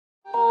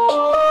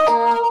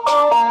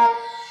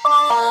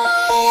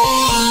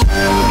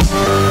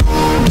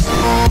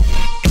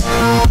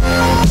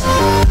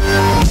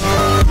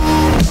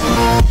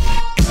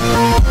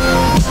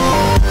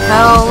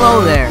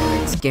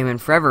Gaming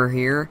Forever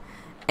here,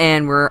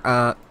 and we're,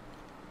 I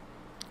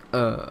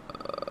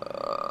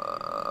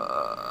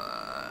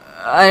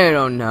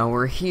don't know,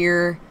 we're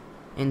here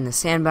in the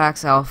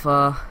Sandbox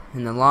Alpha,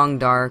 in the Long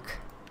Dark,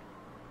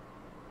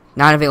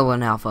 not available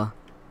in Alpha.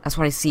 That's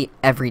what I see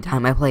every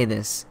time I play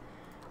this.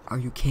 Are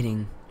you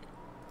kidding?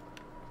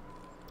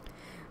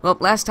 Well,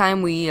 last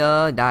time we,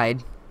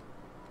 died.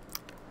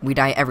 We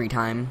die every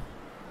time.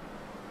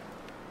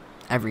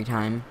 Every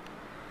time.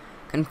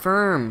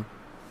 Confirm.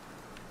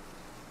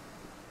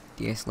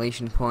 The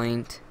isolation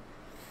point.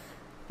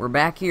 We're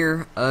back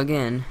here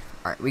again.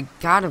 Alright, we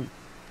gotta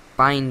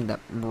find the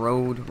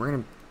road. We're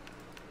gonna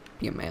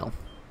be a male.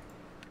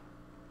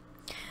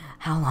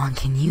 How long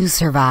can you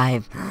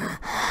survive?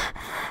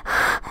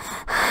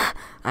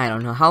 I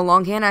don't know. How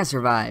long can I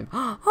survive?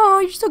 Oh,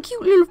 you're so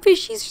cute, little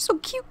fishies. You're so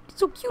cute.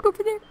 So cute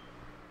over there.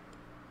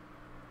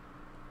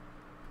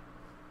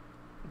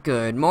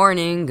 Good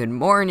morning. Good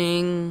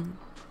morning.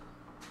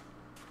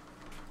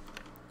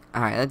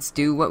 Alright, let's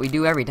do what we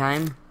do every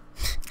time.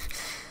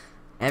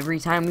 Every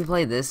time we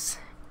play this.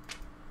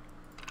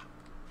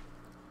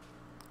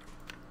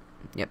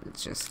 Yep,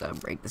 let's just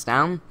break this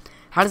down.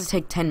 How does it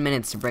take 10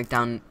 minutes to break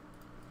down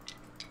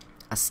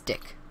a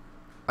stick?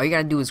 All you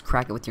gotta do is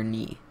crack it with your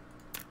knee.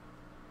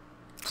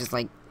 Just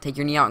like, take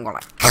your knee out and go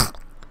like,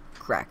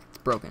 crack, it's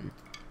broken.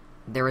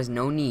 There is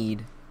no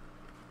need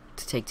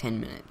to take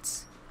 10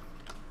 minutes.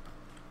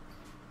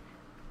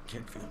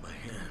 Can't feel my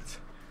hands.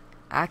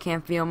 I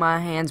can't feel my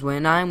hands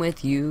when I'm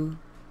with you,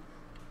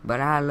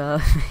 but I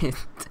love it.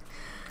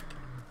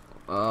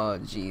 Oh,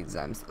 jeez,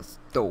 I'm so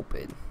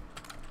stupid.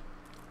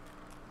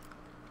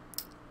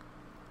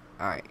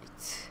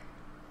 Alright.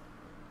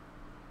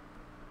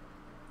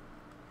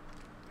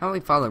 How about we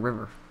follow the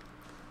river?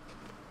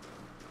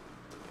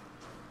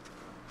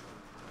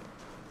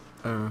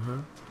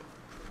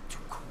 Too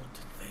cold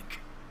to think.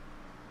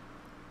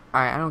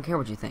 Alright, I don't care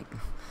what you think.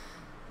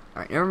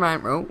 Alright, never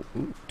mind. Oh,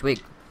 ooh,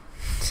 twig.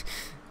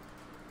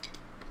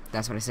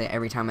 That's what I say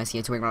every time I see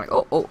a twig. I'm like,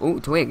 oh,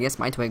 twig. Yes,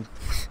 my twig.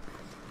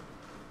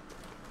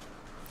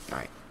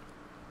 Alright.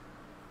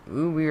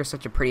 Ooh, we are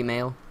such a pretty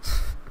male.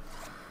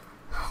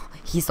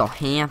 He's so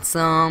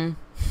handsome.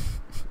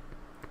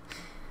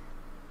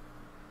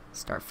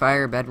 Start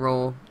fire,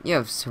 bedroll. You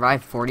have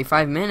survived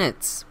 45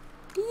 minutes.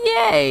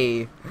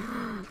 Yay!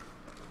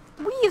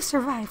 We have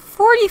survived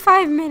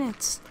 45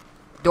 minutes.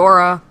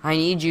 Dora, I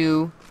need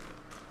you.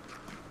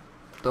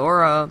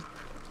 Dora.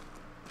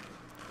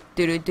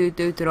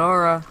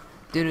 Dora.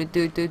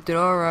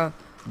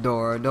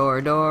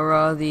 Dora.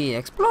 Dora the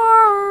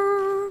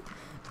Explorer.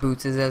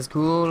 Boots is as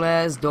cool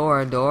as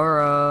Dora.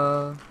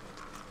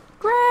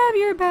 Grab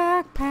your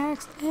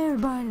backpacks,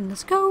 everybody,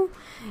 let's go.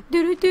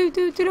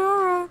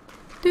 Dora.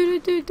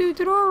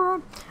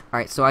 Dora.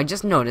 Alright, so I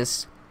just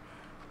noticed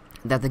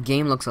that the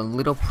game looks a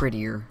little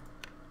prettier.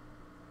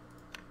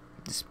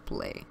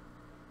 Display.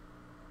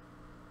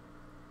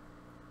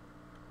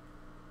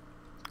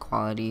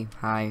 Quality,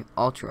 high,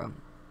 ultra.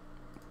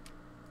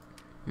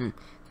 That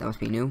must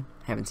be new.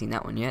 Haven't seen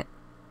that one yet.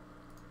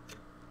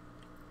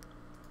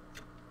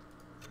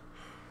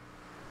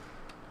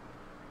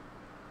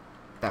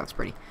 That was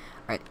pretty.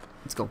 Alright,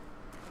 let's go.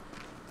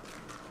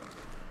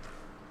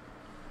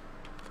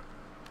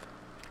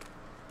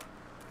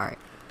 Alright.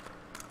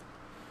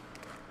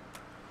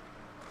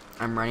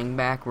 I'm running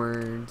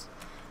backwards.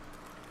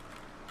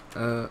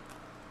 Wait,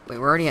 we're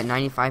already at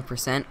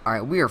 95%.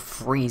 Alright, we are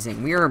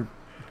freezing. We are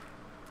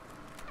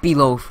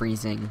below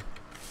freezing.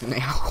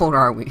 How old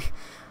are we?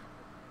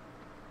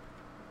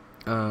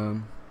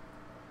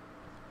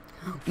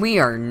 We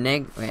are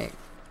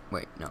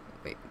wait, no.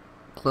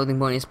 Clothing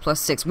bonus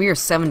 +6. We are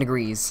 7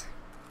 degrees.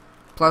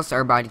 Plus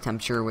our body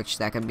temperature, which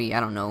that could be, I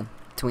don't know,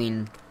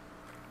 between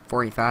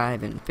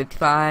 45 and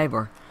 55,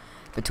 or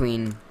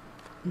between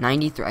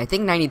 93. I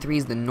think 93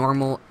 is the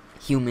normal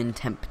human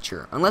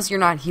temperature. Unless you're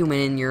not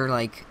human and you're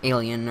like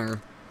alien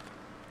or...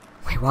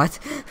 Wait, what?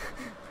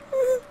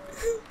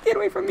 Get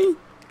away from me.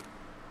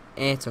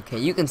 It's okay.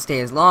 You can stay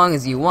as long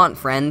as you want,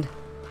 friend.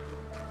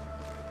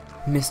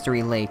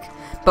 Mystery Lake.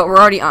 But we're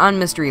already on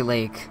Mystery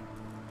Lake.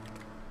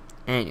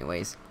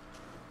 Anyways.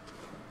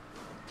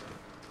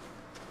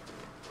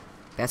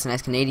 That's a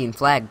nice Canadian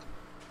flag.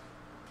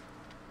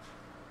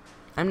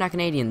 I'm not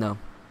Canadian, though.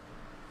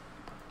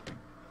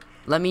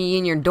 Let me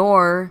in your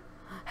door.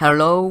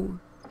 Hello?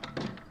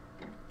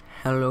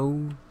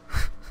 Hello?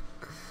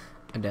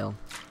 Adele.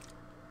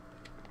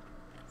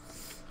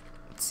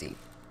 Let's see.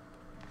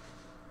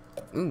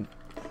 Ooh.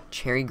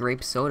 Cherry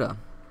grape soda.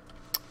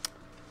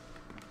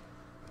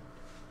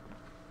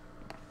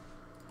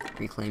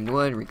 Reclaimed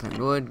wood, reclaimed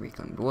wood,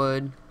 reclaimed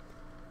wood.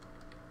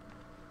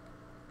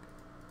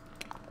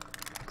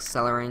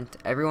 Accelerant.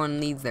 Everyone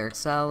needs their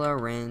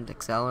accelerant,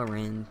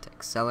 accelerant,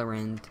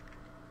 accelerant.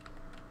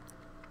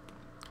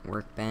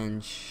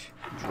 Workbench.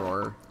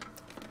 Drawer.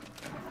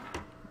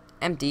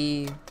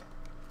 Empty.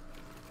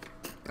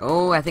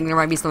 Oh, I think there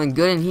might be something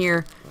good in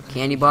here.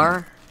 Candy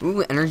bar.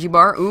 Ooh, energy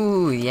bar.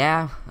 Ooh,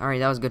 yeah. Alright,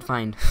 that was a good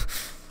find.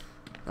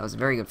 That was a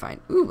very good find.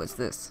 Ooh, what's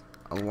this?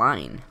 A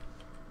line.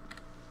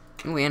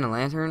 Ooh, and a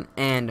lantern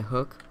and a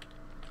hook.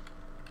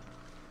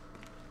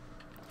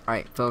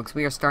 Alright, folks,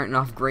 we are starting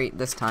off great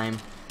this time.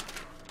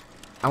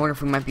 I wonder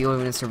if we might be able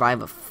to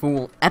survive a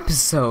full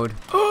episode.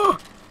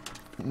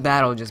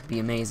 That'll just be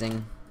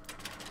amazing.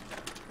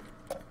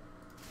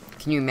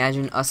 Can you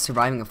imagine us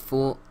surviving a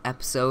full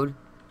episode?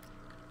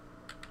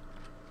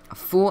 A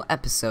full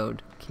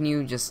episode. Can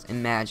you just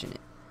imagine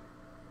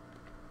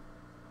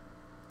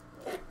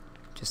it?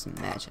 Just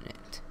imagine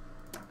it.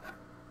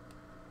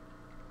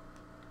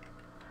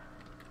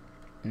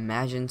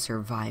 Imagine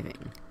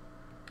surviving.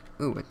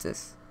 Ooh, what's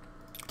this?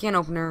 Can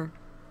opener.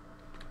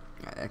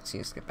 Alright, actually,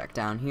 let's get back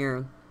down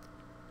here.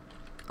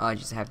 Oh, I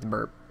just have to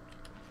burp.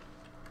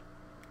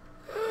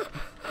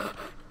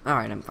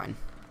 Alright, I'm fine.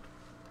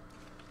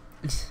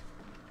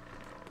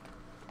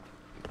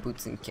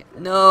 Boots and kit.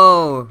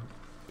 No!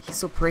 He's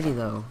so pretty,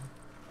 though.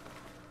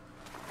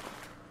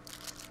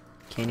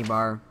 Candy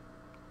bar.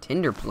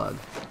 Tinder plug.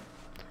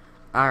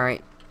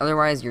 Alright,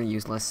 otherwise, you're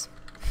useless.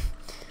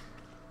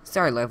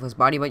 Sorry, lifeless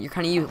body, but you're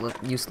kind of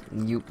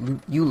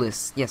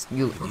useless. Yes,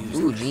 useless.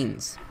 Ooh,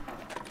 jeans.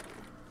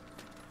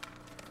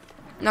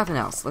 Nothing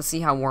else. Let's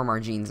see how warm our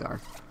jeans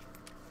are.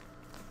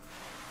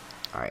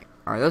 Alright.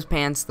 Are those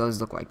pants? Those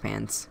look like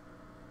pants.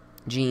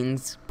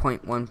 Jeans,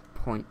 0.1,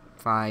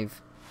 0.5,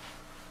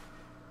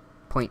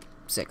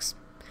 0.6.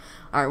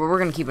 Alright, well, we're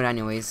gonna keep it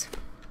anyways.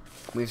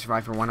 We've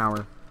survived for 1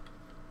 hour.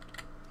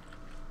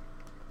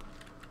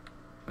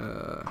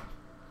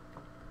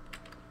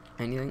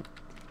 Anything?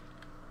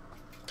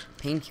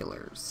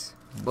 Painkillers.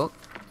 Book.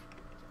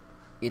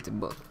 It's a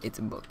book. It's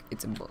a book.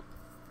 It's a book.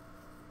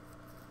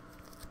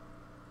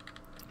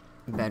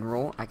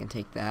 Bedroll. I can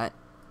take that.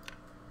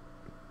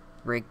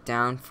 Break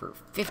down for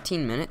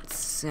 15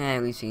 minutes.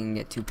 At least we can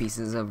get 2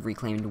 pieces of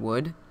reclaimed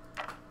wood.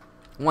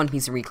 1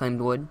 piece of reclaimed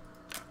wood.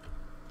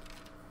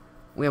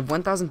 We have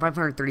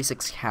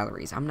 1,536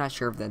 calories. I'm not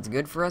sure if that's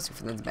good for us or if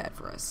that's bad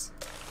for us.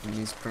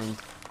 Newsprint.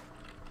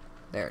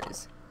 There it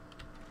is.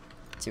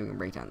 Let's see if we can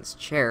break down this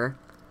chair.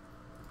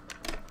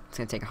 It's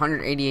gonna take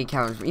 188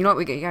 calories. You know what?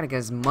 We gotta get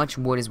as much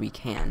wood as we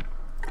can.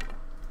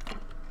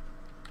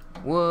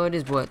 Wood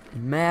is what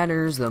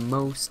matters the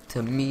most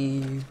to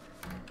me.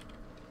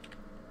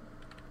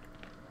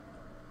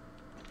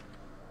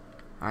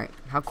 Alright,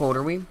 how cold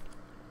are we?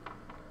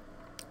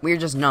 We're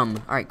just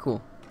numb. Alright,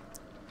 cool.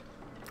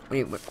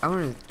 Wait, I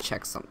want to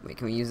check something. Wait,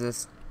 can we use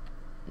this?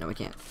 No, we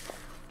can't.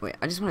 Wait,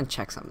 I just want to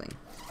check something.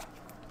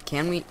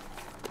 Can we?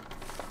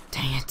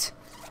 Dang it.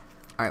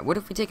 Alright, what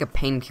if we take a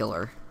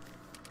painkiller?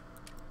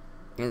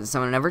 It's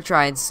something I never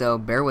tried, so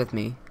bear with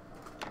me.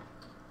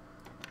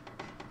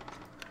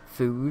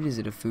 Food? Is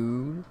it a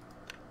food?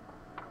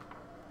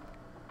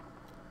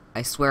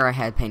 I swear I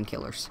had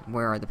painkillers.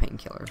 Where are the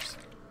painkillers?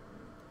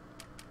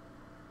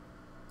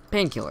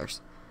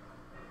 Painkillers.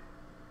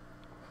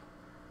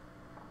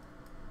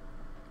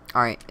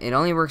 Alright, it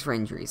only works for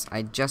injuries.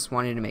 I just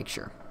wanted to make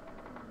sure.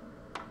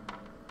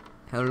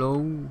 Hello?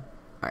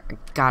 Alright, I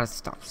gotta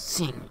stop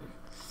singing.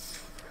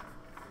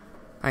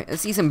 Alright,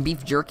 let's see some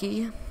beef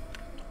jerky.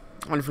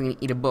 I wonder if we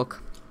can eat a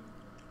book.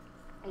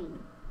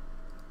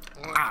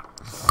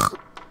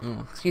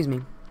 Oh, excuse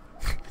me.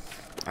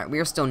 Alright, we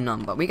are still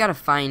numb, but we gotta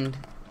find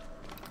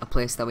a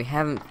place that we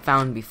haven't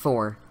found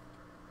before.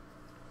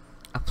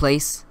 A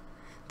place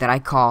that I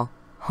call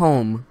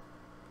home.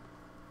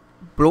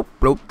 Bloop,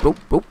 bloop, bloop,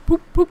 bloop,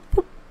 bloop, bloop,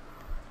 bloop.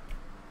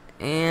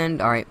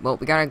 And, alright, well,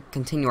 we gotta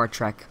continue our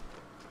trek.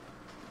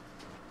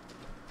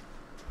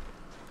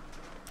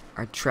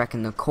 Our trek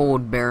in the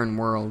cold, barren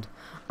world.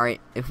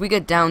 Alright, if we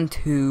get down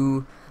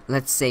to,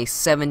 let's say,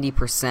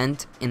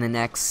 70% in the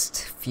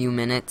next few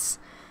minutes,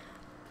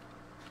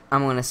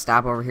 I'm gonna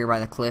stop over here by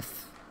the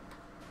cliff.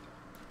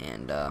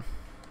 And,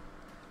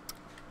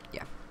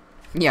 yeah.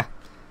 Yeah.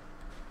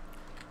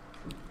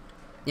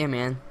 Yeah,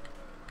 man.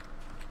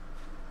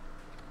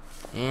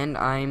 And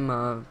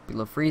I'm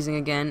below freezing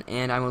again,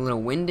 and I'm a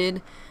little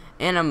winded,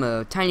 and I'm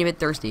a tiny bit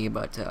thirsty,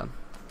 but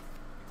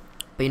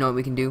you know what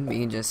we can do? We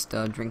can just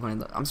drink one of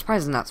those. I'm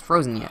surprised it's not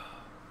frozen yet.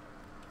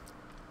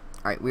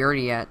 Alright, we're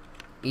already at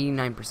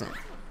 89%.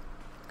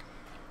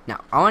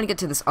 Now, I want to get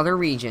to this other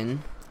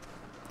region,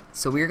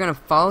 so we're going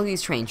to follow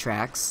these train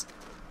tracks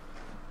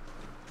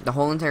the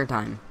whole entire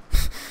time.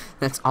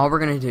 That's all we're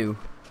going to do.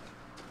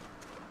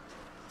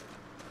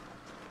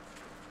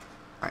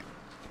 Alright.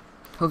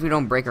 Hope we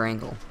don't break our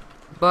ankle.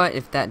 But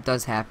if that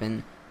does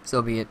happen,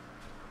 so be it.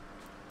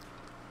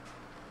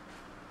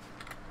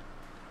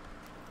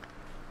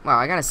 Wow,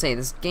 I gotta say,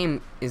 this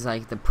game is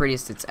like the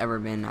prettiest it's ever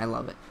been. I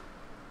love it.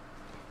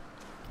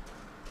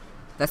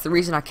 That's the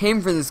reason I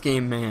came for this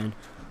game, man.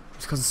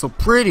 It's because it's so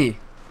pretty.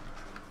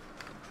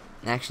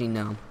 Actually,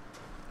 no.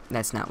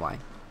 That's not why.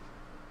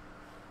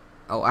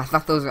 Oh, I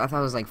thought it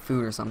was like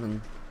food or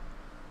something.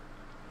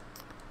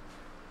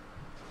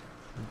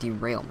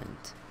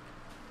 Derailment.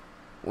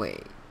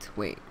 Wait,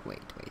 wait.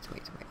 Wait,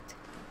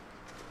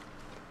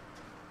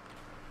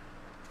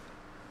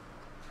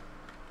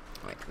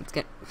 let's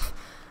get...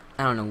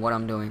 I don't know what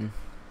I'm doing.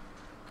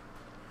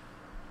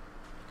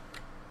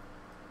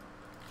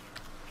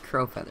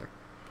 Crow feather.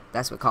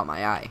 That's what caught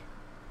my eye.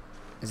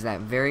 is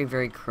that very,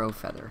 very crow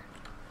feather.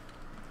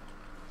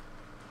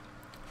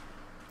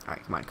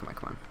 Alright, come on, come on,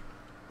 come on.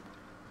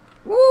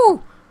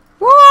 Woo!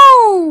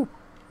 Woo!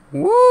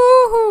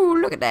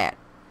 Woohoo! Look at that.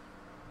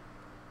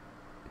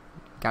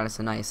 Got us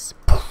a nice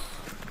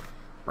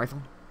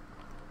rifle.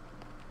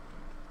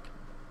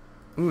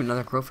 Ooh,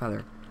 another crow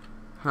feather.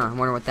 Huh, I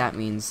wonder what that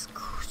means.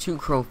 2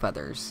 crow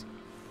feathers.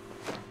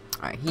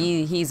 Alright,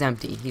 he's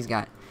empty. He's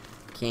got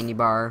candy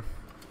bar.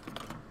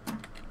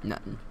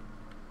 Nothing.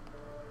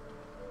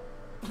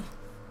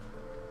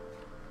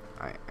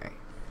 Alright, alright.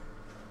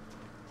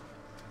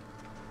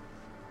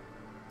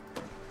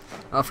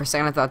 Oh, for a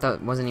second I thought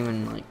that wasn't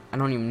even, like, I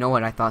don't even know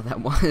what I thought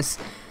that was.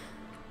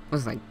 It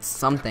was like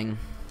something.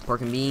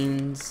 Pork and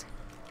beans.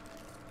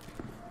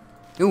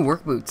 Ooh,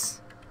 work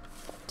boots.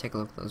 Take a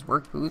look at those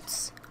work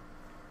boots.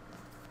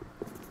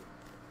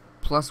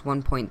 Plus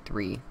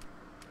 1.3.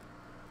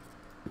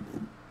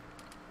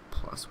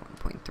 Plus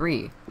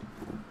 1.3.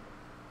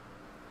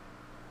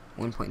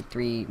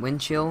 1.3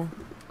 wind chill.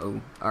 Oh,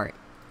 alright.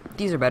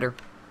 These are better.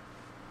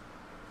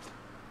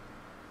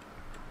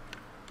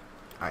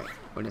 Alright,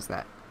 what is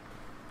that?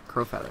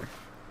 Crow feather.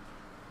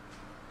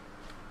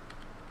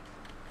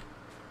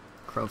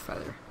 Crow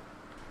feather.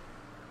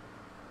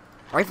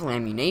 Rifle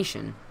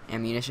ammunition.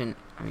 Ammunition.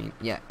 I mean,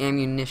 yeah,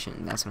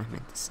 ammunition. That's what I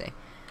meant to say.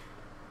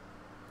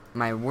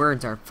 My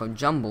words are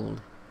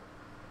jumbled.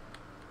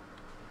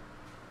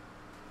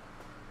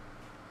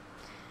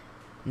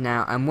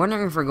 Now, I'm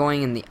wondering if we're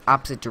going in the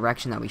opposite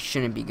direction that we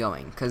shouldn't be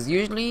going. Because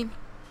usually,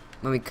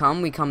 when we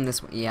come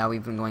this way. Yeah,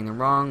 we've been going the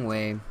wrong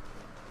way.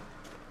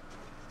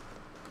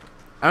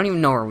 I don't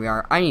even know where we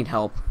are. I need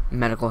help.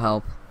 Medical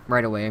help.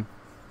 Right away.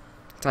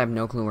 I have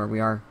no clue where we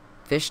are.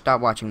 Fish, stop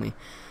watching me.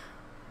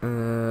 I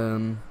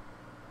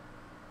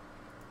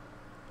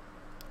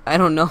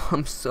don't know.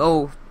 I'm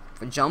so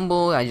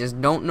jumbled. I just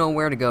don't know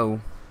where to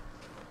go.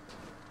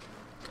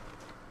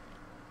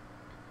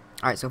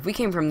 Alright, so if we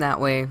came from that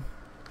way,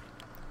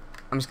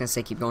 I'm just gonna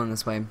say keep going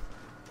this way.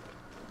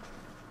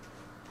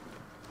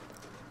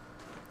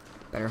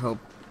 Better hope.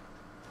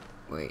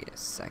 Wait a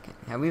second.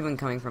 Have we been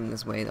coming from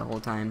this way the whole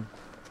time?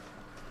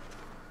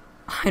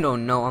 I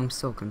don't know. I'm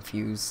so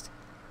confused.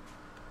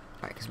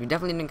 Alright, because we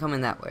definitely didn't come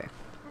in that way.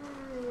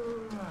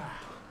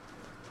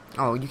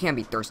 Oh, you can't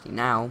be thirsty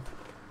now.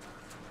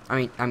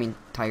 I mean,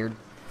 tired.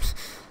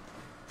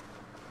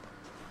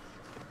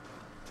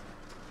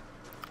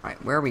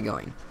 Alright, where are we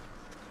going?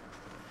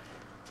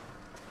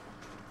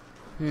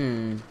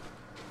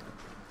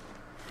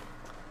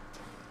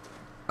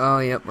 Oh,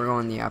 yep, we're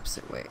going the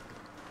opposite way.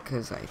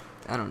 Because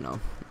I don't know.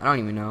 I don't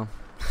even know.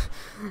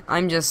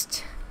 I'm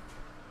just...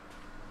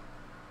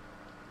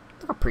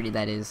 Look how pretty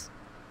that is.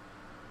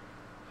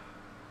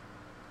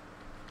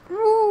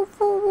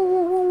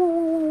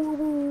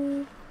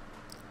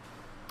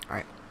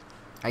 Alright.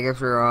 I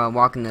guess we're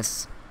walking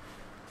this.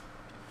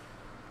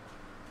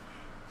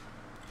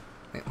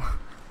 Wait,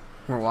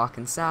 we're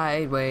walking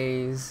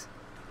sideways.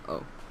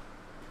 Oh.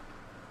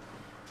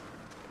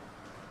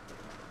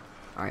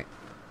 Alright.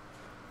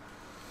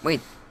 Wait,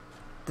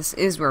 this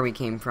is where we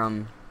came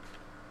from.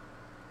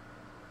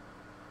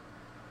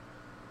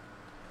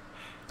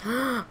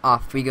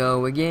 Off we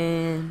go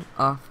again,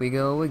 off we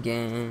go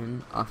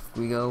again, off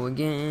we go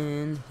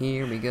again,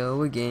 here we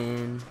go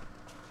again.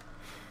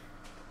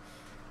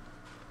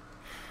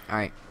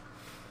 Alright.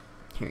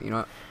 Here, you know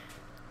what?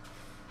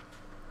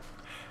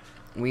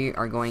 We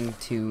are going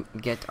to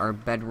get our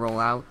bedroll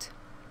out.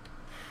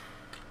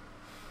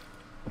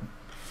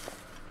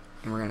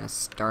 And we're gonna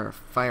start a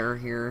fire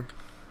here.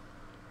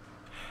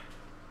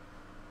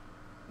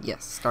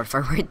 Yes, start a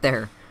fire right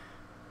there.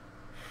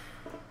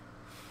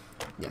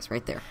 Yes,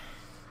 right there.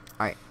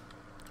 Alright.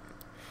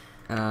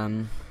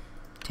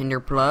 Tinder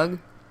plug.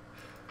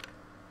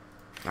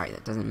 Alright,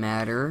 that doesn't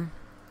matter.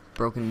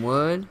 Broken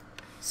wood.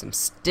 Some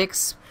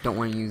sticks. Don't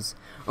want to use...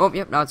 Oh,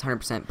 yep, now it's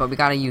 100%. But we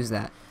gotta use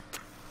that.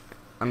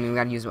 I mean, we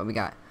gotta use what we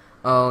got.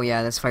 Oh,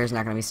 yeah, this fire's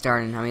not gonna be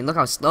starting. I mean, look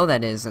how slow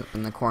that is up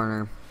in the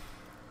corner.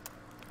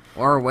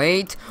 Or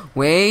wait.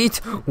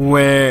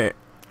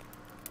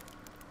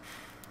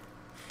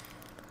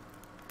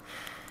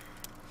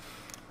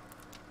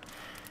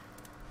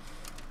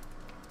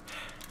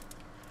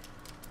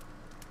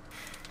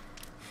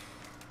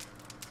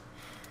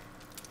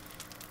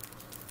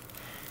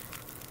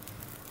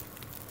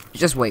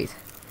 Just wait.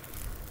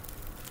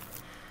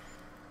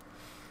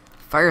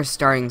 Fire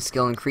starting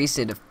skill increased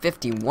it to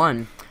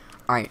 51.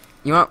 Alright,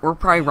 you know what? We're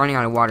probably running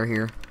out of water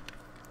here.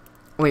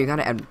 Wait, you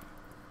gotta add...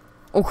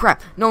 Oh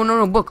crap!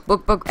 No,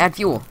 book, add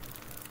fuel.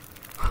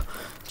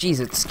 Jeez,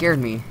 it scared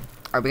me.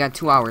 Alright, we got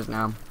 2 hours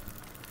now.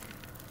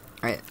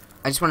 Alright,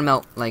 I just want to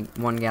melt like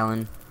 1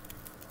 gallon.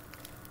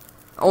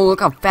 Oh, look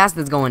how fast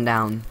that's going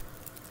down.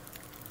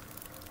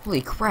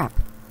 Holy crap.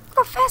 Look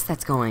how fast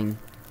that's going.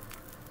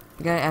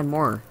 We gotta add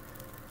more.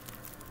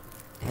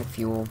 Add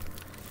fuel.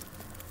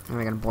 And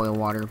we gotta boil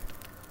water.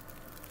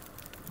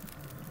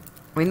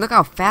 I mean, look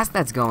how fast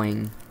that's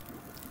going.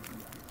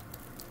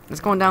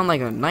 It's going down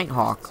like a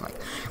Nighthawk. Like.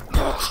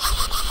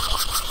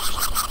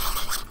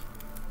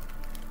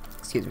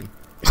 Excuse me.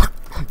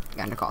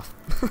 Got in a cough.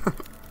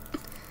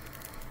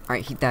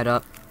 Alright, heat that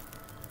up.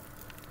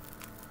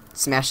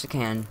 Smash the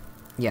can.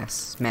 Yes,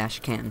 smash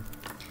can.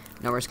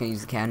 Now we're just gonna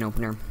use the can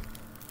opener.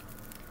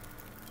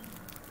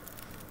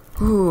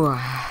 Whew.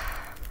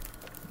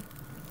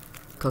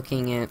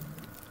 Cooking it.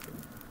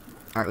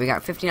 Alright, we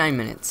got 59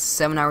 minutes.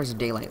 7 hours of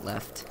daylight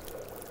left.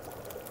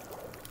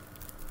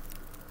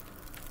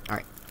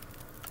 Alright.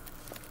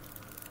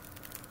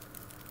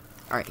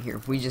 Alright, here.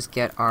 We just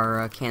get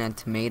our can of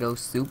tomato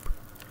soup.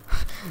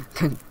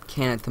 Can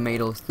of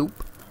tomato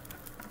soup.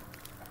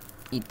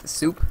 Eat the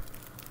soup.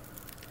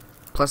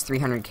 Plus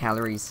 300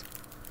 calories.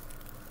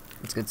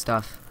 It's good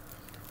stuff.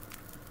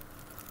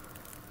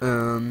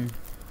 I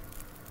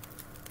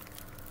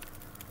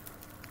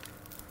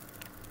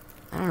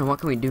don't know, what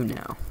can we do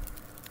now?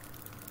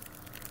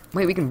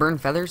 Wait, we can burn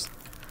feathers?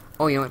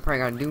 Oh, you know what I probably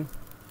gotta do?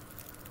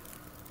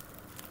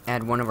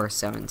 Add one of our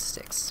 7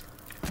 sticks.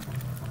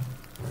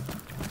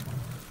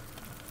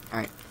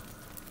 Alright.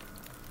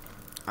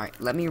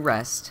 Alright, let me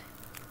rest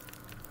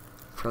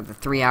for the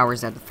 3 hours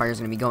that the fire's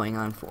gonna be going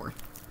on for.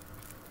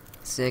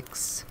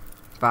 6,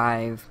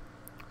 5,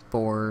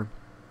 4,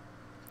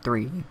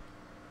 3.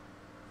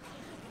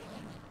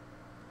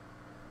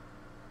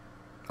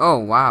 Oh,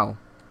 wow.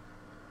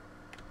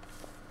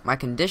 My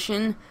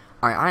condition.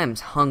 Alright, I am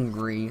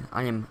hungry.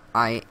 I am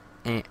hungry.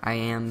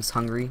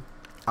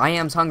 I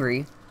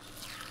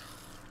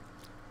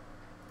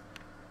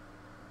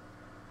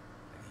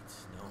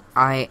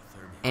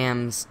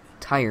am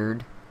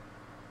tired.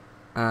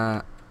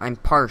 I'm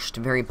parched,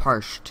 very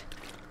parched.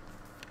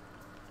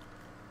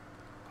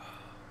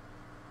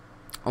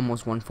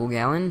 Almost 1 full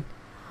gallon.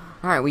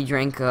 Alright, we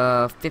drank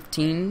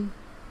 15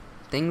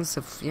 things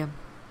of, yeah.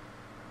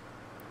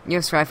 You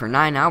have survived for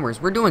 9 hours.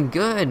 We're doing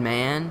good,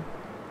 man.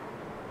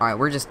 Alright,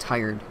 we're just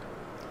tired.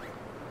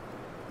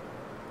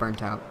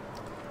 Burnt out.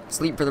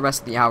 Sleep for the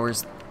rest of the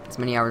hours. As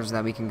many hours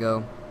that we can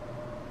go.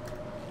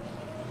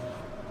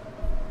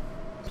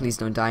 Please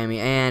don't die on me.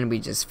 And we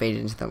just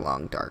faded into the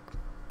long dark.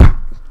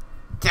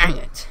 Dang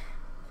it.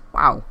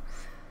 Wow.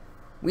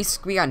 We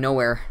got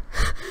nowhere.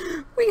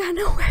 We got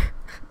nowhere.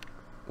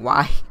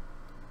 Why?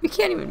 We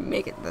can't even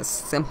make it the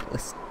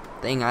simplest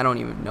thing. I don't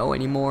even know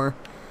anymore.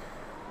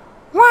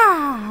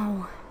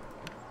 Wow.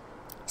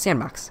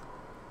 Sandbox.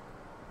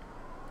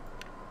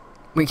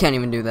 We can't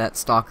even do that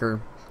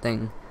stalker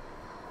thing.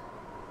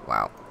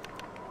 Wow.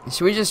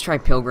 Should we just try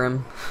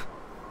Pilgrim?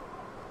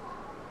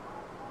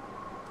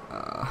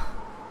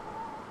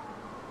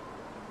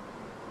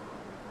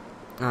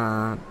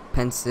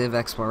 Pensive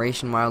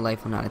exploration.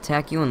 Wildlife will not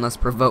attack you unless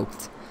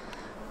provoked.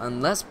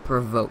 Unless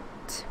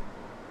provoked.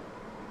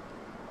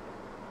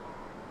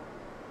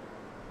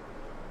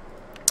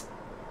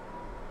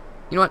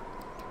 You know what?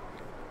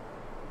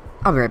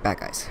 I'll be right back,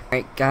 guys.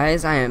 Alright,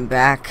 guys, I am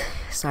back.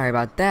 Sorry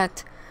about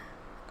that.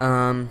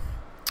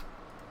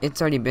 It's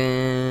already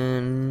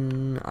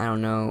been, I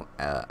don't know,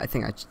 I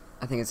think it's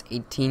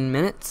 18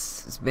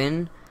 minutes it's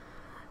been,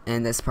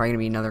 and that's probably gonna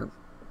be another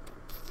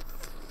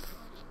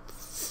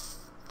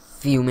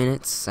few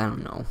minutes, I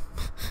don't know.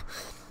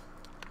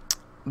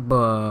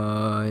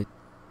 But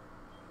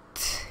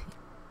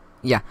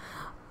yeah,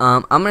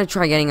 I'm gonna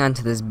try getting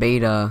onto this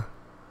beta,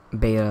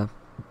 beta,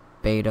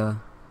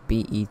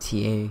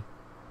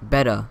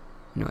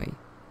 no,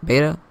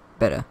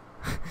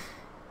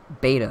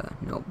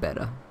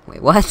 beta.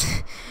 Wait,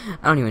 what?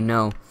 I don't even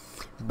know.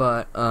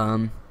 But,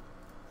 yeah,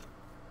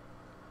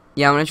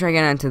 I'm gonna try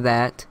getting onto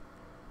that.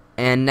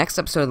 And next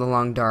episode of The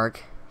Long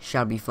Dark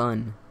shall be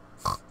fun.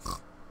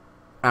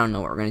 I don't know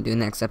what we're gonna do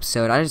next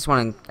episode. I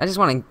mean,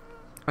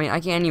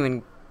 I can't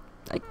even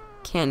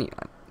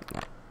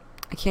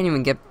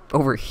get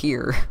over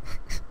here.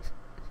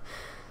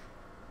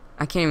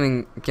 I can't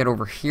even get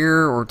over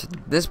here or to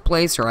this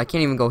place, or I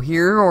can't even go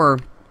here, or,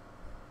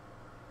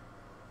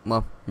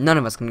 well, none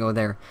of us can go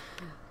there.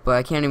 But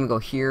I can't even go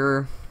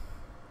here.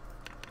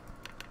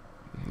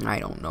 I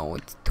don't know.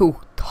 It's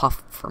too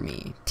tough for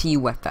me.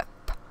 TUFF. But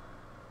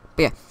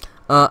yeah,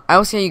 I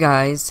will see you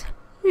guys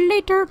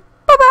later.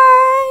 Bye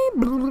bye.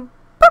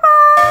 Bye bye.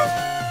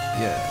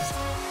 Yes.